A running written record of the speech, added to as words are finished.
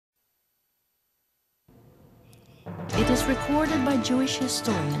is recorded by Jewish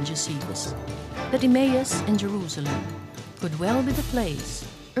historian Josephus that Emmaus in Jerusalem could well be the place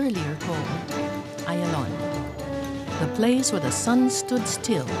earlier called Ayalon, the place where the sun stood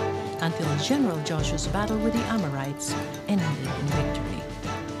still until General Joshua's battle with the Amorites ended in victory.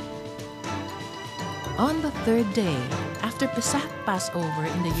 On the third day after Pesach Passover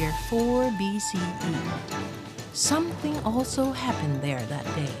in the year 4 BCE, something also happened there that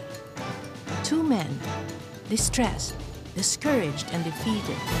day. Two men, distressed, discouraged, and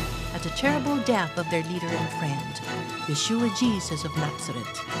defeated at the terrible death of their leader and friend, Yeshua Jesus of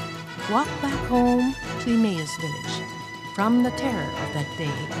Nazareth, walked back home to Emmaus village from the terror of that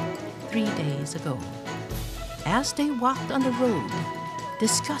day 3 days ago. As they walked on the road,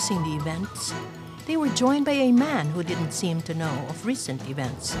 discussing the events, they were joined by a man who didn't seem to know of recent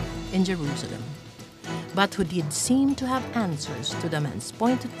events in Jerusalem, but who did seem to have answers to the man's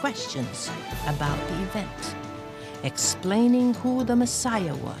pointed questions about the event, explaining who the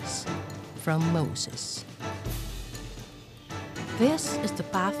Messiah was from Moses. This is the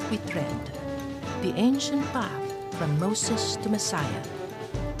path we tread, the ancient path from Moses to Messiah,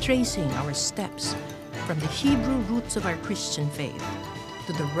 tracing our steps from the Hebrew roots of our Christian faith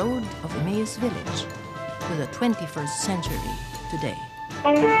to the road of Emmaus village to the 21st century today.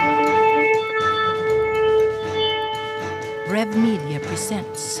 Rev Media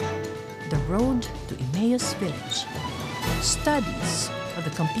presents The Road to Emmaus Village, studies of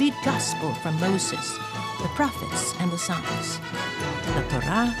the complete gospel from Moses, the prophets and the Psalms, the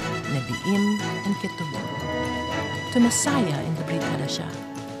Torah, Nevi'im, and Ketuvim, to Messiah in the Brit Hadashah,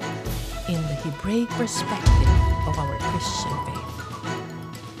 in the Hebraic perspective of our Christian faith.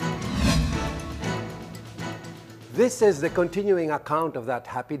 This is the continuing account of that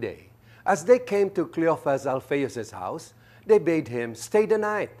happy day. As they came to Cleophas Alphaeus' house, they bade him stay the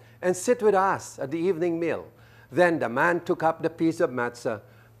night and sit with us at the evening meal. Then the man took up the piece of matzah,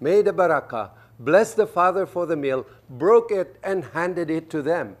 made a barakah, blessed the Father for the meal, broke it, and handed it to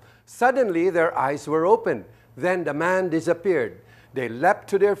them. Suddenly their eyes were opened. Then the man disappeared. They leapt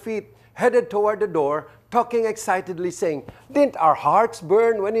to their feet, headed toward the door, talking excitedly, saying, "Didn't our hearts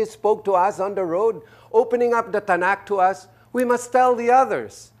burn when he spoke to us on the road, opening up the Tanakh to us? We must tell the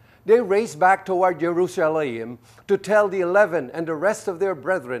others." They raced back toward Jerusalem to tell the 11 and the rest of their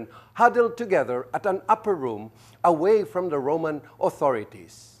brethren huddled together at an upper room away from the Roman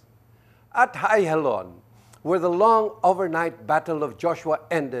authorities. At Ayalon, where the long overnight battle of Joshua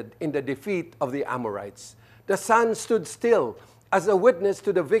ended in the defeat of the Amorites, the sun stood still as a witness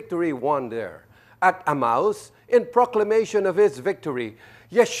to the victory won there. At Emmaus, in proclamation of his victory,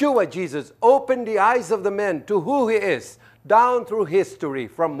 Yeshua Jesus opened the eyes of the men to who he is, down through history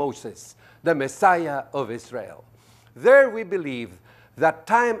from Moses, the Messiah of Israel. There we believe that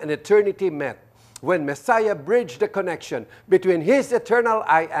time and eternity met when Messiah bridged the connection between his eternal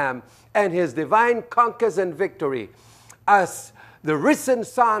I am and his divine conquest and victory as the risen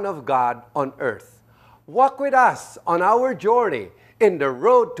Son of God on earth. Walk with us on our journey in the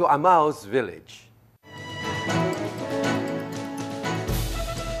road to Emmaus village.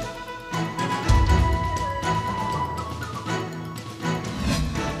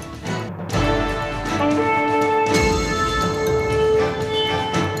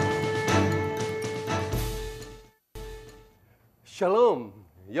 Shalom,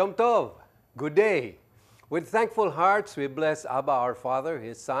 Yom Tov, good day. With thankful hearts, we bless Abba our Father,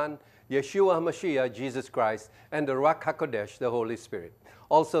 His Son, Yeshua HaMashiach, Jesus Christ, and the Ruach HaKodesh, the Holy Spirit.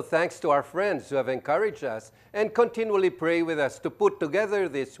 Also thanks to our friends who have encouraged us and continually pray with us to put together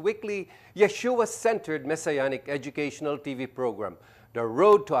this weekly Yeshua-centered Messianic educational TV program, The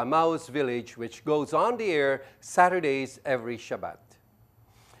Road to Emmaus Village, which goes on the air Saturdays every Shabbat.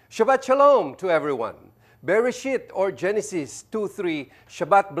 Shabbat Shalom to everyone. Bereshit or Genesis 2:3,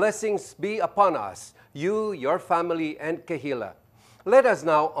 Shabbat blessings be upon us, you, your family, and Kehillah. Let us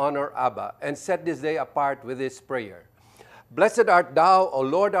now honor Abba and set this day apart with this prayer. Blessed art thou, O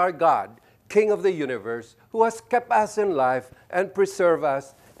Lord our God, King of the universe, who has kept us in life and preserved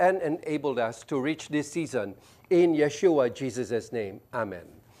us and enabled us to reach this season. In Yeshua Jesus' name, Amen.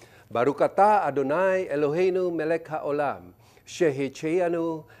 Baruch atah Adonai Eloheinu melech haolam,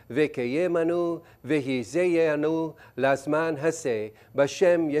 Shehicheyanu, Vekeyemanu, Vehizeyanu, Lazman Hase,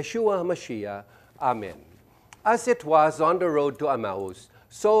 Bashem Yeshua HaMashiach. Amen. As it was on the road to Emmaus,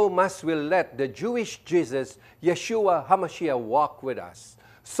 so must we let the Jewish Jesus, Yeshua HaMashiach, walk with us,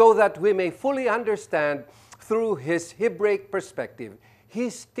 so that we may fully understand through his Hebraic perspective,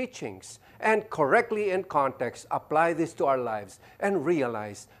 his teachings, and correctly in context apply this to our lives and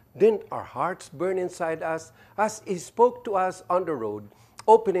realize, didn't our hearts burn inside us as he spoke to us on the road,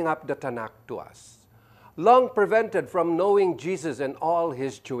 opening up the Tanakh to us? long prevented from knowing Jesus and all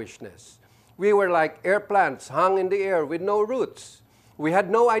his Jewishness. We were like air plants hung in the air with no roots. We had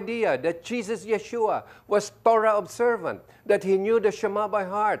no idea that Jesus Yeshua was Torah observant, that he knew the Shema by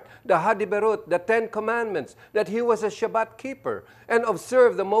heart, the Hadiberut, the 10 Commandments, that he was a Shabbat keeper, and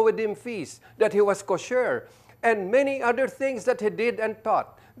observed the Moedim feast, that he was kosher, and many other things that he did and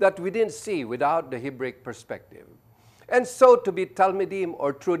taught that we didn't see without the Hebraic perspective. And so to be Talmidim,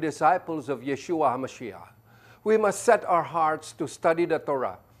 or true disciples of Yeshua HaMashiach, we must set our hearts to study the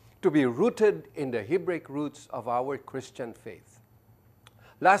Torah, to be rooted in the Hebraic roots of our Christian faith.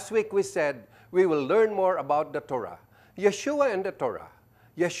 Last week we said we will learn more about the Torah, Yeshua and the Torah,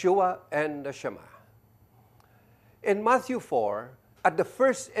 Yeshua and the Shema. In Matthew 4, at the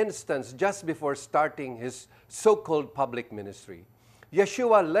first instance just before starting his so-called public ministry,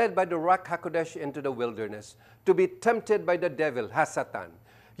 Yeshua led by the Ruach HaKodesh into the wilderness to be tempted by the devil, Hasatan,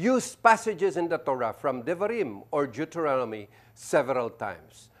 used passages in the Torah from Devarim or Deuteronomy several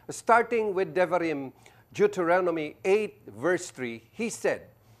times. Starting with Devarim, Deuteronomy 8 verse 3, he said,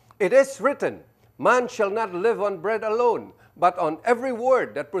 "It is written, man shall not live on bread alone, but on every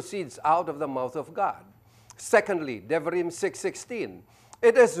word that proceeds out of the mouth of God." Secondly, Devarim 6:16,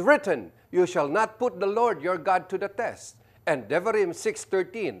 "It is written, you shall not put the Lord your God to the test." And Devarim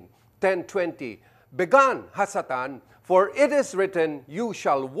 6:13, 10:20, "Begone, Hasatan, for it is written, you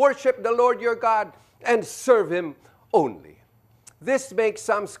shall worship the Lord your God and serve him only." This makes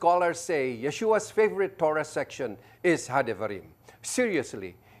some scholars say Yeshua's favorite Torah section is Hadevarim.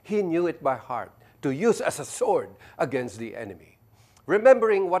 Seriously, he knew it by heart to use as a sword against the enemy.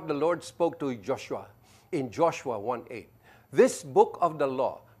 Remembering what the Lord spoke to Joshua in Joshua 1:8, "This book of the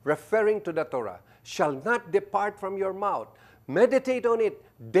law," referring to the Torah, "shall not depart from your mouth. Meditate on it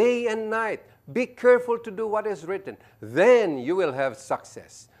day and night. Be careful to do what is written. Then you will have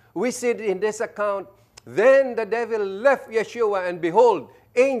success." We see in this account, "Then the devil left Yeshua, and behold,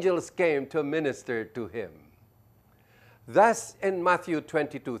 angels came to minister to him." Thus in Matthew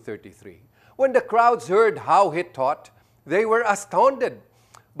 22:33, when the crowds heard how he taught, they were astounded.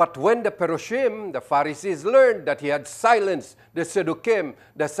 But when the Perushim, the Pharisees, learned that he had silenced the Sadducees,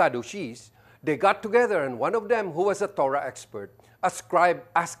 the Sadducees, they got together, and one of them, who was a Torah expert, a scribe,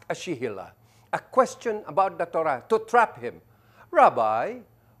 asked Ashihila a question about the Torah to trap him. "Rabbi,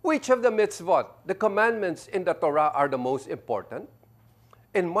 which of the mitzvot, the commandments in the Torah, are the most important?"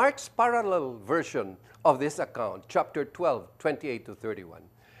 In Mark's parallel version of this account, chapter 12, 28 to 31,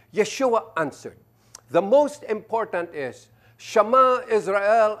 Yeshua answered, "The most important is, Shema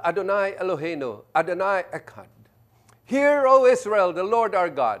Israel Adonai Eloheinu, Adonai Echad. Hear, O Israel, the Lord our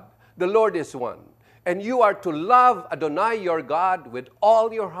God, the Lord is one. And you are to love Adonai your God with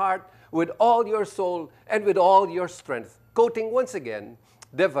all your heart, with all your soul, and with all your strength." Quoting once again,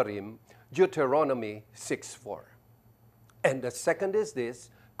 Devarim, Deuteronomy 6:4. And the second is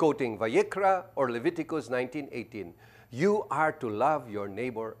this, quoting Vayikra or Leviticus 19:18, "You are to love your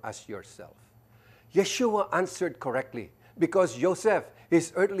neighbor as yourself." Yeshua answered correctly because Joseph,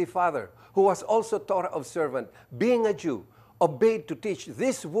 his earthly father, who was also Torah observant, being a Jew, obeyed to teach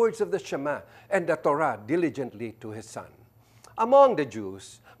these words of the Shema and the Torah diligently to his son. Among the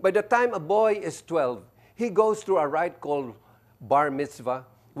Jews, by the time a boy is 12, he goes through a rite called Bar Mitzvah,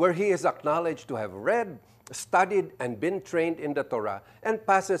 where he is acknowledged to have read, studied, and been trained in the Torah, and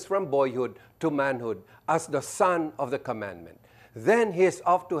passes from boyhood to manhood as the son of the commandment. Then he is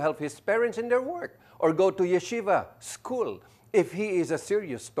off to help his parents in their work, or go to yeshiva, school, if he is a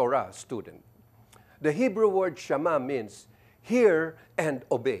serious Torah student. The Hebrew word Shema means hear and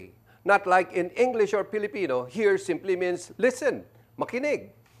obey. Not like in English or Filipino, hear simply means listen,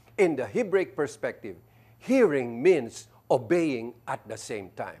 makinig. In the Hebraic perspective, hearing means obeying at the same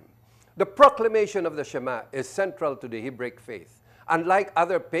time. The proclamation of the Shema is central to the Hebraic faith. Unlike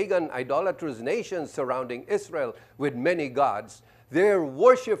other pagan idolatrous nations surrounding Israel with many gods, their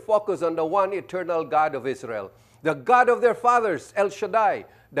worship focused on the one eternal God of Israel, the God of their fathers, El Shaddai,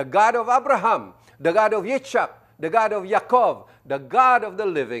 the God of Abraham, the God of Yitzchak, the God of Yaakov, the God of the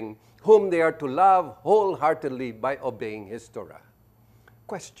living, whom they are to love wholeheartedly by obeying his Torah.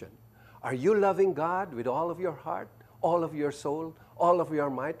 Question: are you loving God with all of your heart, all of your soul, all of your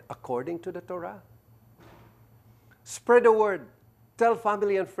might, according to the Torah? Spread the word. Tell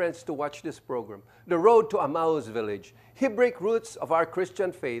family and friends to watch this program, The Road to Emmaus Village, Hebraic Roots of Our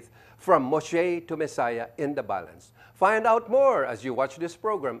Christian Faith, from Moshe to Messiah in the Balance. Find out more as you watch this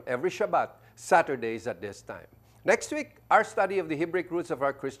program every Shabbat, Saturdays at this time. Next week, our study of the Hebraic roots of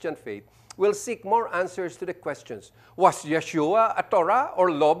our Christian faith will seek more answers to the questions: was Yeshua a Torah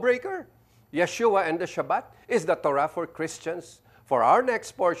or lawbreaker? Yeshua and the Shabbat, is the Torah for Christians, For our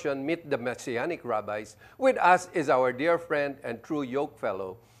next portion, Meet the Messianic Rabbis, with us is our dear friend and true yoke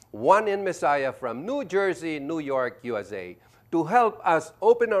fellow, one in Messiah from New Jersey, New York, USA, to help us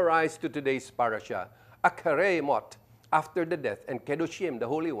open our eyes to today's parasha, Acharei Mot, after the death, and Kedoshim, the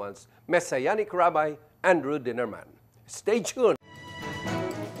holy ones, Messianic Rabbi Andrew Dinnerman. Stay tuned.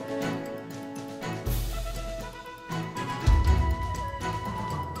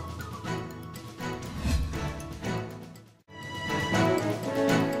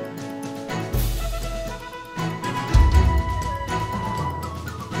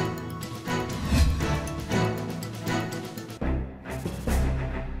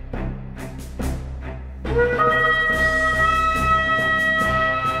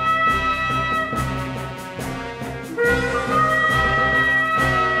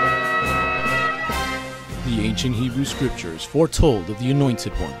 The ancient Hebrew scriptures foretold of the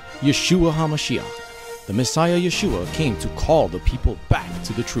Anointed One, Yeshua HaMashiach. The Messiah Yeshua came to call the people back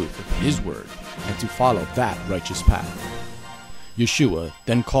to the truth of His word and to follow that righteous path. Yeshua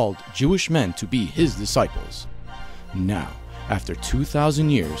then called Jewish men to be His disciples. Now, after 2,000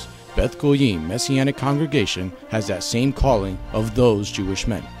 years, Beth Goyim Messianic Congregation has that same calling of those Jewish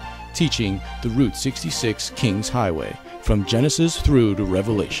men, teaching the Route 66 King's Highway from Genesis through to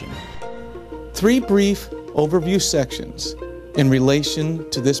Revelation. 3 brief overview sections in relation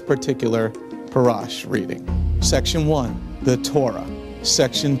to this particular parash reading. Section 1, the Torah.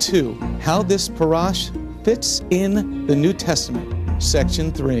 Section 2, how this parash fits in the New Testament.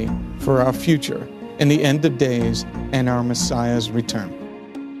 Section 3, for our future in the end of days and our Messiah's return.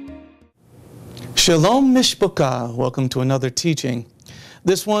 Shalom Mishpokah, welcome to another teaching.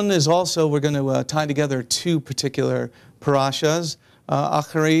 This one is also, we're going to tie together 2 particular parashas,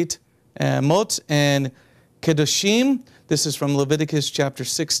 Acharei Mot and Kedoshim. This is from Leviticus chapter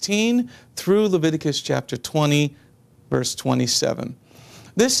 16 through Leviticus chapter 20, verse 27.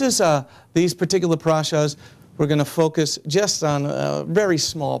 This is, these particular parashas, we're going to focus just on a very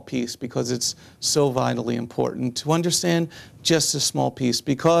small piece because it's so vitally important to understand just a small piece,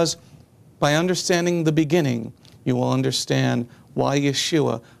 because by understanding the beginning, you will understand why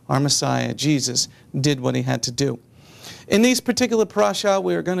Yeshua, our Messiah, Jesus, did what He had to do. In these particular parasha,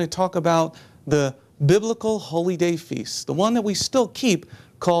 we are going to talk about the biblical holy day feast, the one that we still keep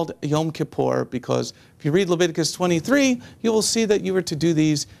called Yom Kippur, because if you read Leviticus 23, you will see that you are to do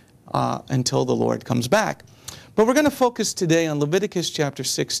these until the Lord comes back. But we're going to focus today on Leviticus chapter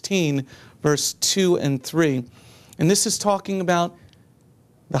 16, verse 2 and 3. And this is talking about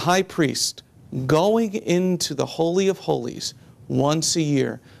the high priest going into the Holy of Holies once a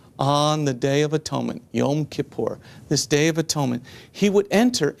year on the Day of Atonement, Yom Kippur, this Day of Atonement. He would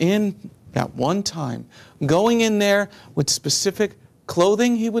enter in at one time, going in there with specific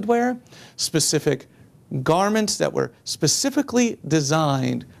clothing he would wear, specific garments that were specifically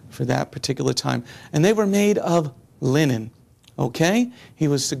designed for that particular time. And they were made of linen, okay? He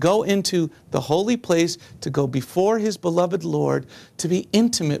was to go into the holy place, to go before his beloved Lord, to be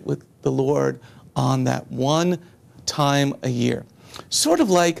intimate with the Lord on that one time a year. Sort of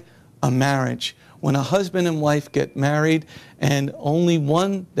like a marriage, when a husband and wife get married and only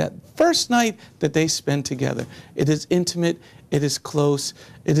that first night that they spend together, it is intimate, it is close,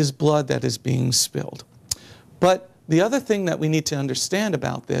 it is blood that is being spilled. But the other thing that we need to understand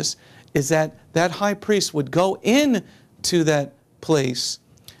about this is that that high priest would go in to that place,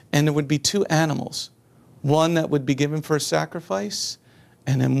 and there would be 2 animals, one that would be given for a sacrifice,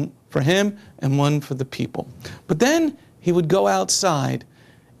 and then for him, and one for the people. But then he would go outside,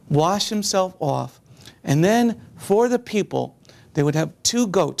 wash himself off, and then for the people, they would have 2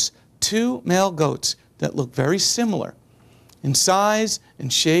 goats, 2 male goats that look very similar in size, in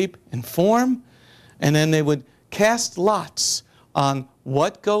shape, in form, and then they would cast lots on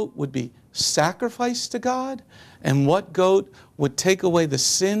what goat would be sacrificed to God and what goat would take away the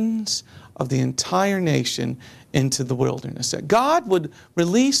sins of the entire nation into the wilderness. That God would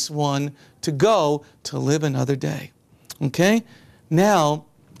release one to go to live another day. Okay? Now,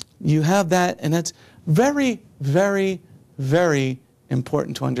 you have that, and that's very, very, very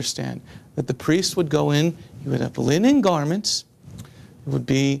important to understand. That the priest would go in, he would have linen garments, it would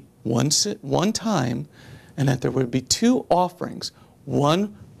be one time, and that there would be 2 offerings,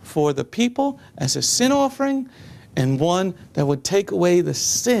 one for the people as a sin offering, and one that would take away the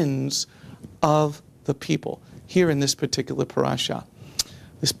sins of the people. Here in this particular parasha,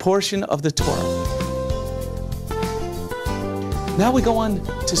 this portion of the Torah. Now we go on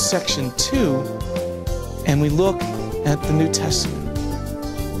to section 2, and we look at the New Testament.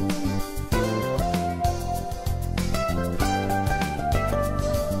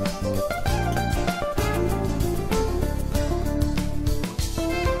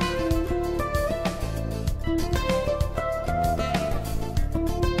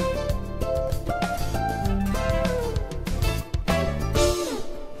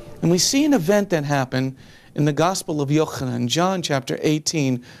 And we see an event that happened in the Gospel of Yochanan, John chapter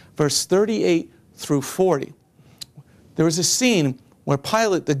 18, verse 38 through 40. There was a scene where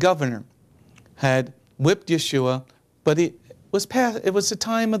Pilate, the governor, had whipped Yeshua, but it was the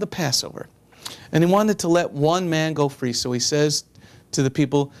time of the Passover. And he wanted to let one man go free. So he says to the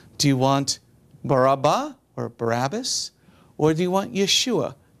people, do you want Barabbas or Barabbas? Or do you want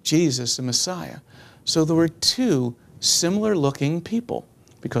Yeshua, Jesus the Messiah? So there were two similar looking people,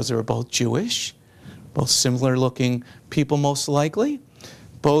 because they were both Jewish, both similar looking people most likely,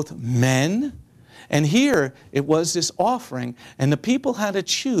 both men. And here it was this offering, and the people had to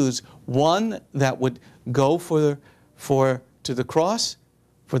choose one that would go to the cross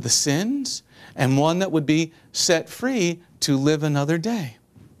for the sins, and one that would be set free to live another day.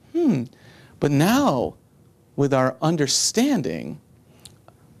 But now, with our understanding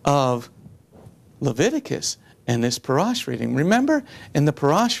of Leviticus and this Parash reading, remember in the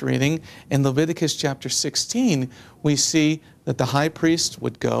Parash reading in Leviticus chapter 16, we see that the high priest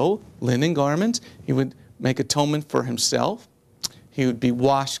would go, linen garments, he would make atonement for himself, he would be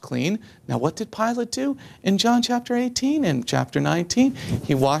washed clean. Now what did Pilate do in John chapter 18 and chapter 19?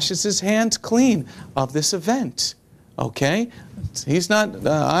 He washes his hands clean of this event. Okay? He's not,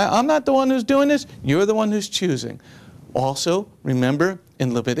 I'm not the one who's doing this, you're the one who's choosing. Also, remember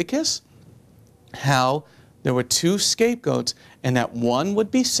in Leviticus how there were two scapegoats, and that one would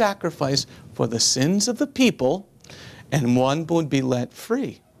be sacrificed for the sins of the people, and one would be let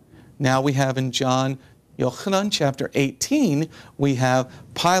free. Now we have in Yochanan chapter 18, we have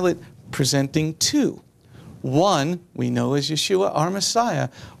Pilate presenting two. One, we know as Yeshua, our Messiah,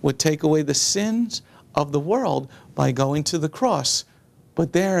 would take away the sins of the world by going to the cross.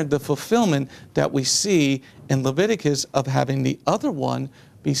 But there, the fulfillment that we see in Leviticus of having the other one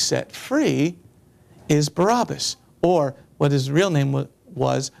be set free is Barabbas, or what his real name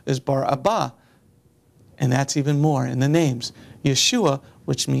was is Bar-Abba. And that's even more in the names. Yeshua,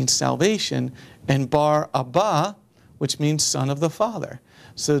 which means salvation, and Bar-Abba, which means son of the Father.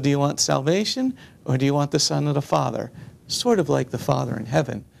 So do you want salvation, or do you want the son of the Father? Sort of like the Father in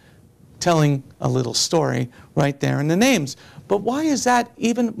heaven, telling a little story right there in the names. But why is that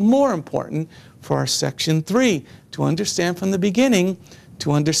even more important for our section 3? To understand from the beginning,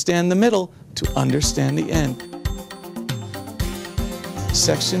 to understand the middle, to understand the end.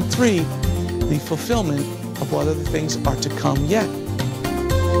 Section 3, the fulfillment of what other things are to come yet.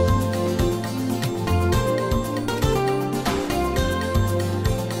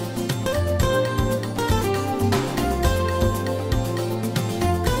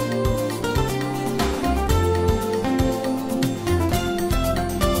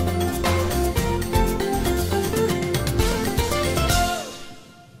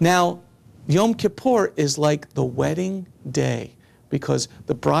 Now, Yom Kippur is like the wedding day, because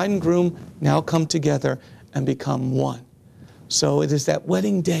the bride and groom now come together and become one. So it is that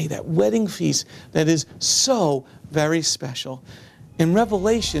wedding day, that wedding feast that is so very special. In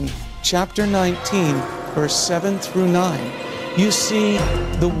Revelation chapter 19, verse 7 through 9, you see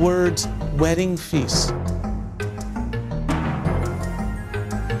the words wedding feast.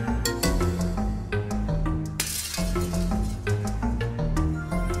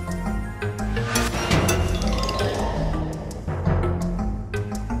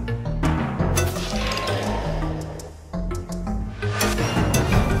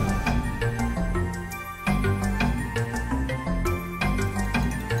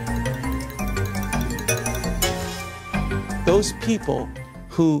 Those people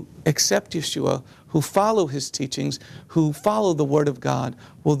who accept Yeshua, who follow his teachings, who follow the Word of God,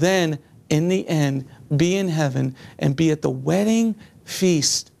 will then, in the end, be in heaven and be at the wedding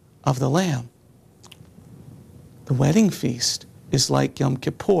feast of the Lamb. The wedding feast is like Yom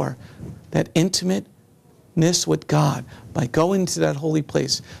Kippur, that intimateness with God by going to that holy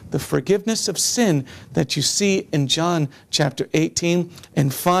place, the forgiveness of sin that you see in John chapter 18,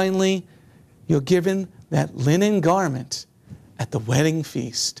 and finally, you're given that linen garment at the wedding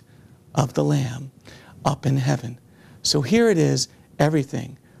feast of the Lamb up in heaven. So here it is,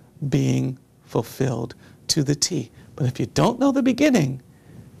 everything being fulfilled to the T. But if you don't know the beginning,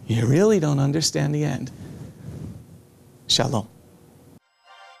 you really don't understand the end. Shalom.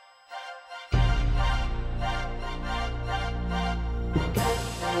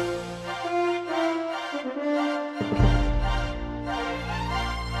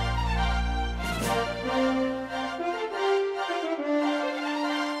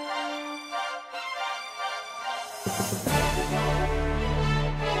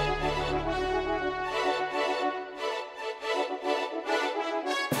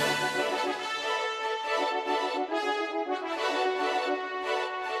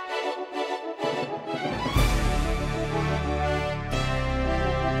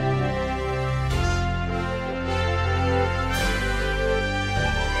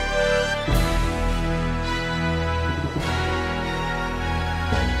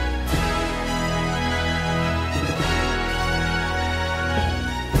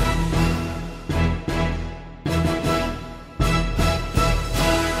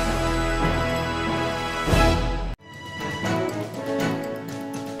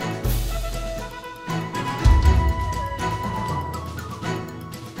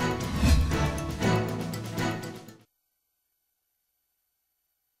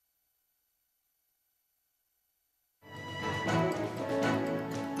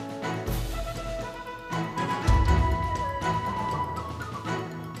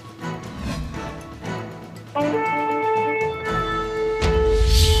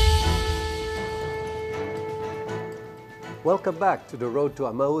 Welcome back to the road to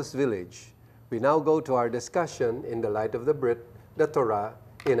Emmaus village. We now go to our discussion in the light of the Brit, the Torah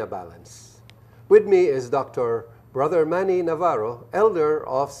in a balance. With me is Dr. Brother Manny Navarro, elder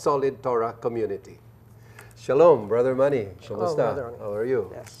of Solid Torah Community. Shalom, Brother Manny. Shalom, Brother Manny. How are you?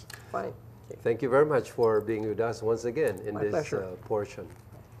 Yes, fine. Thank you very much for being with us once again in My this pleasure. portion.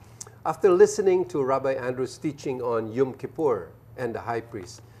 After listening to Rabbi Andrew's teaching on Yom Kippur and the high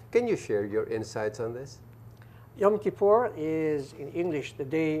priest, can you share your insights on this? Yom Kippur is, in English, the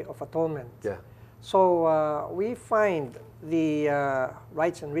Day of Atonement. Yeah. So we find the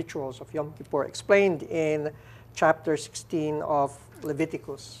rites and rituals of Yom Kippur explained in chapter 16 of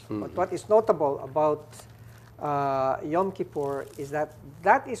Leviticus. But what is notable about Yom Kippur is that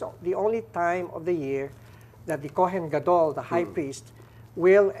that is the only time of the year that the Kohen Gadol, the high priest,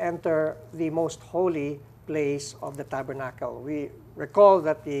 will enter the most holy place of the tabernacle. We recall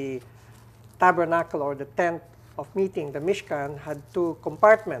that the tabernacle or the tent of meeting, the Mishkan, had two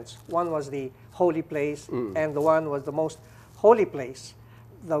compartments. One was the holy place and the one was the most holy place.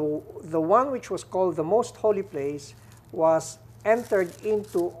 The one which was called the most holy place was entered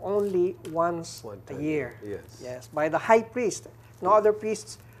into only once a year. Yes, by the high priest. No other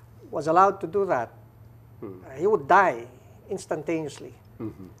priest was allowed to do that. He would die instantaneously.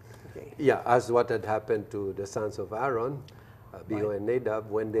 Okay. Yeah, as what had happened to the sons of Aaron, Abihu and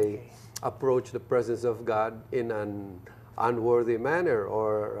Nadab, when they approached the presence of God in an unworthy manner,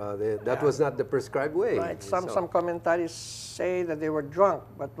 or that was not the prescribed way. Right. Some commentaries say that they were drunk,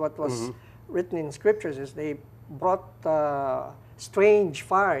 but what was written in scriptures is they brought strange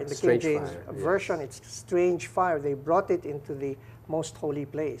fire. In the King James version, it's strange fire. They brought it into the most holy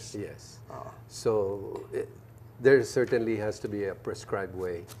place. Yes. So there certainly has to be a prescribed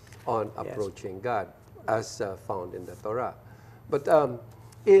way on approaching God, as found in the Torah. But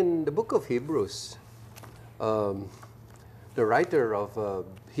in the book of Hebrews, the writer of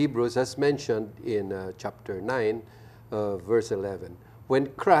Hebrews has mentioned in chapter 9, verse 11, when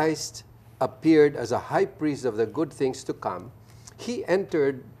Christ appeared as a high priest of the good things to come, he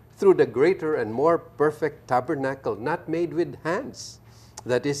entered through the greater and more perfect tabernacle, not made with hands,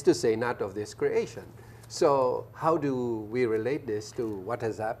 that is to say, not of this creation. So how do we relate this to what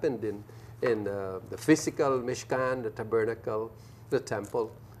has happened in the physical Mishkan, the tabernacle, the temple,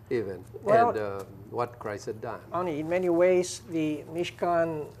 even, and what Christ had done? In many ways, the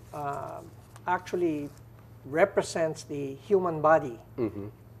Mishkan actually represents the human body.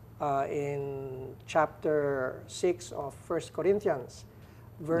 In chapter 6 of 1 Corinthians,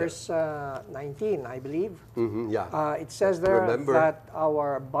 verse 19, I believe, it says there that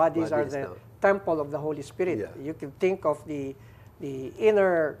our bodies are the temple of the Holy Spirit. Yeah. You can think of the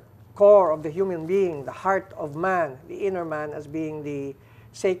inner core of the human being, the heart of man, the inner man, as being the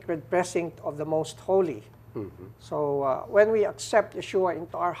sacred precinct of the most holy. So when we accept Yeshua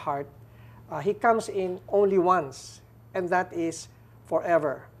into our heart, he comes in only once, and that is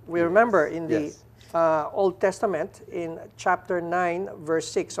forever. We remember in the Old Testament, in chapter 9, verse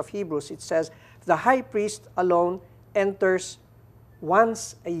 6 of Hebrews, it says, the high priest alone enters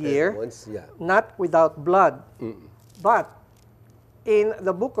once a year, not without blood. But in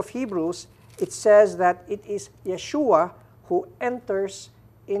the book of Hebrews, it says that it is Yeshua who enters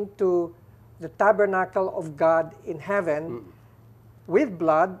into the tabernacle of God in heaven with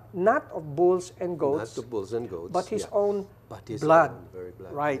blood, not of bulls and goats, but his own blood.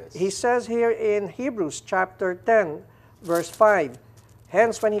 Right. Yes. He says here in Hebrews chapter 10, verse 5,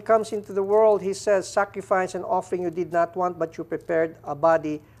 hence when he comes into the world, he says, sacrifice and offering you did not want, but you prepared a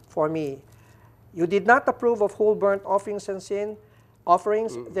body for me. You did not approve of whole burnt offerings and sin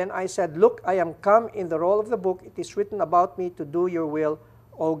offerings. Then I said, look, I am come in the roll of the book. It is written about me to do your will,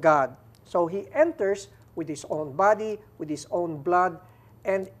 O God. So he enters with his own body, with his own blood,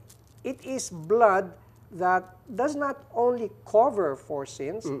 and it is blood that does not only cover for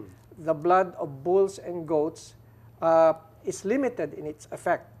sins. The blood of bulls and goats is limited in its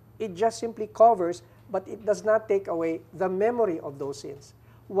effect. It just simply covers, but it does not take away the memory of those sins.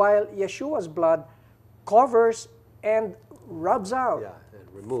 While Yeshua's blood covers and rubs out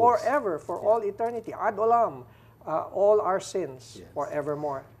forever, for all eternity, ad olam, all our sins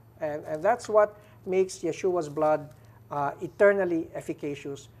forevermore. And that's what makes Yeshua's blood eternally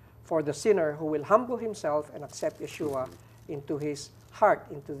efficacious for the sinner who will humble himself and accept Yeshua into his heart,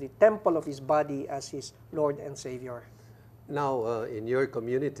 into the temple of his body as his Lord and Savior. Now, in your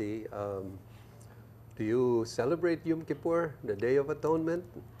community, do you celebrate Yom Kippur, the Day of Atonement?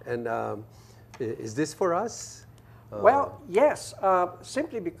 And is this for us? Well, yes,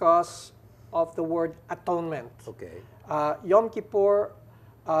 simply because of the word atonement. Okay. Yom Kippur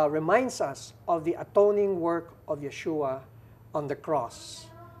reminds us of the atoning work of Yeshua on the cross.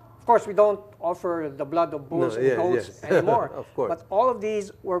 Of course, we don't offer the blood of bulls and goats anymore. Of course. But all of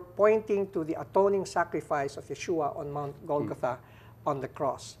these were pointing to the atoning sacrifice of Yeshua on Mount Golgotha on the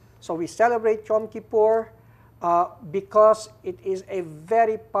cross. So we celebrate Yom Kippur because it is a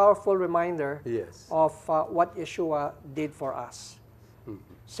very powerful reminder of what Yeshua did for us.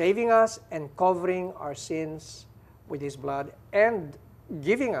 Saving us and covering our sins with His blood and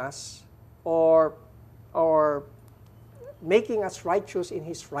giving us or making us righteous in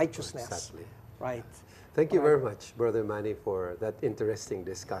His righteousness. Exactly. Right. Thank you very much, Brother Manny, for that interesting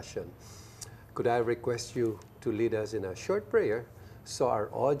discussion. Could I request you to lead us in a short prayer so our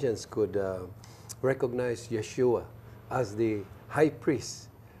audience could recognize Yeshua as the high priest,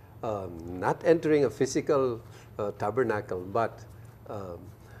 not entering a physical tabernacle, but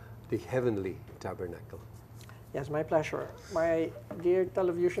the heavenly tabernacle? Yes, my pleasure. My dear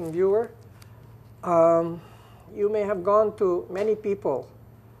television viewer, you may have gone to many people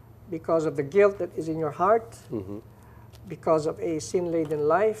because of the guilt that is in your heart, because of a sin-laden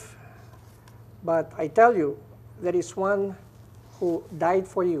life. But I tell you, there is one who died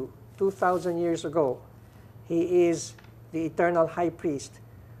for you 2,000 years ago. He is the eternal high priest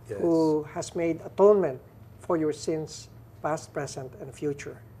who has made atonement for your sins, past, present, and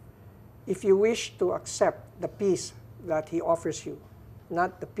future. If you wish to accept the peace that He offers you,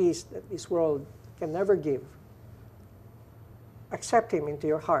 not the peace that this world can never give, accept Him into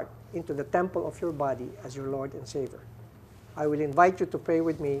your heart, into the temple of your body as your Lord and Savior. I will invite you to pray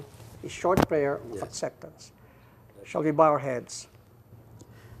with me a short prayer of acceptance. Shall we bow our heads?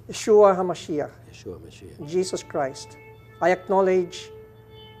 Yeshua HaMashiach, Jesus Christ, I acknowledge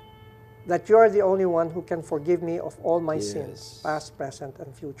that you are the only one who can forgive me of all my sins, past, present,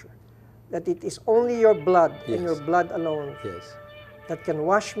 and future. That it is only your blood and your blood alone that can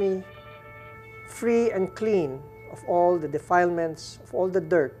wash me free and clean of all the defilements, of all the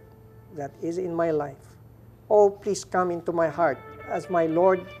dirt that is in my life. Oh, please come into my heart as my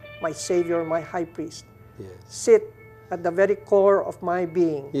Lord, my Savior, my High Priest. Sit at the very core of my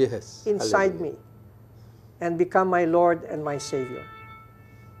being, inside me, and become my Lord and my Savior.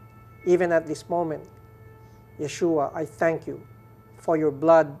 Even at this moment, Yeshua, I thank you for your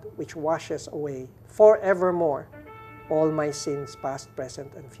blood which washes away forevermore all my sins, past,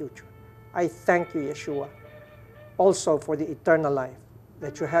 present, and future. I thank you, Yeshua, also for the eternal life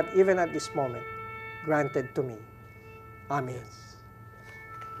that you have, even at this moment, granted to me. Amen.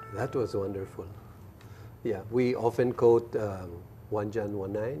 That was wonderful. Yeah, we often quote 1 John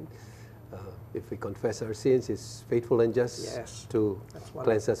 1:9. If we confess our sins, He's faithful and just to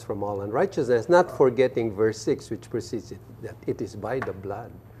cleanse us from all unrighteousness, not forgetting verse 6, which precedes it, that it is by the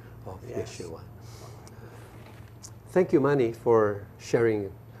blood of Yeshua. Thank you, Manny, for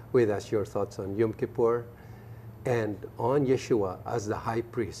sharing with us your thoughts on Yom Kippur and on Yeshua as the high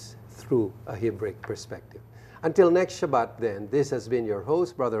priest through a Hebraic perspective. Until next Shabbat, then, this has been your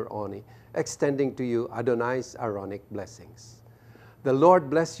host, Brother Oni, extending to you Adonai's Aaronic blessings. The Lord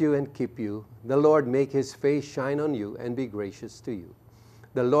bless you and keep you. The Lord make His face shine on you and be gracious to you.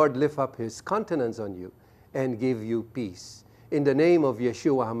 The Lord lift up His countenance on you and give you peace. In the name of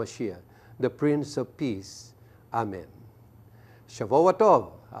Yeshua HaMashiach, the Prince of Peace. Amen. Shavua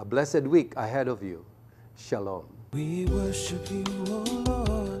Tov, a blessed week ahead of you. Shalom. We worship you, O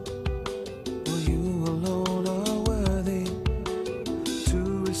Lord, for you alone are worthy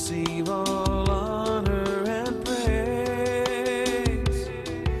to receive all honor and praise.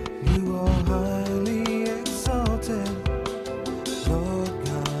 You are highly exalted, Lord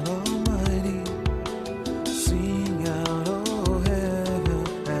God Almighty. Sing out, O heaven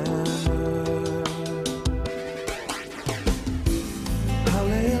and earth.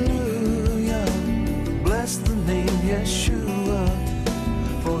 Hallelujah, bless the name Yeshua,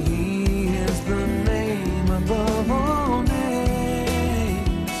 for He is the name above all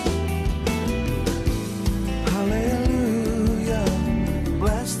names. Hallelujah,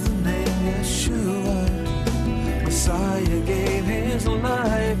 bless the name Yeshua. Messiah gave His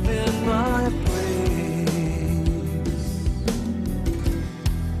life in my place.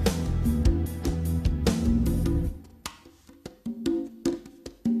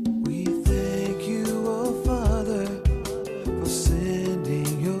 We thank you, O Father, for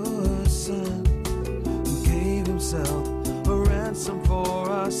sending your Son, who gave Himself a ransom for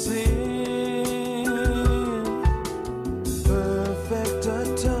our sin. Perfect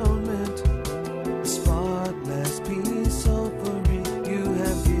atonement, spotless peace offering, you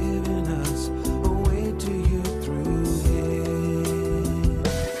have given us a way to you through Him.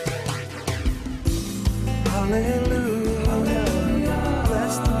 Hallelujah.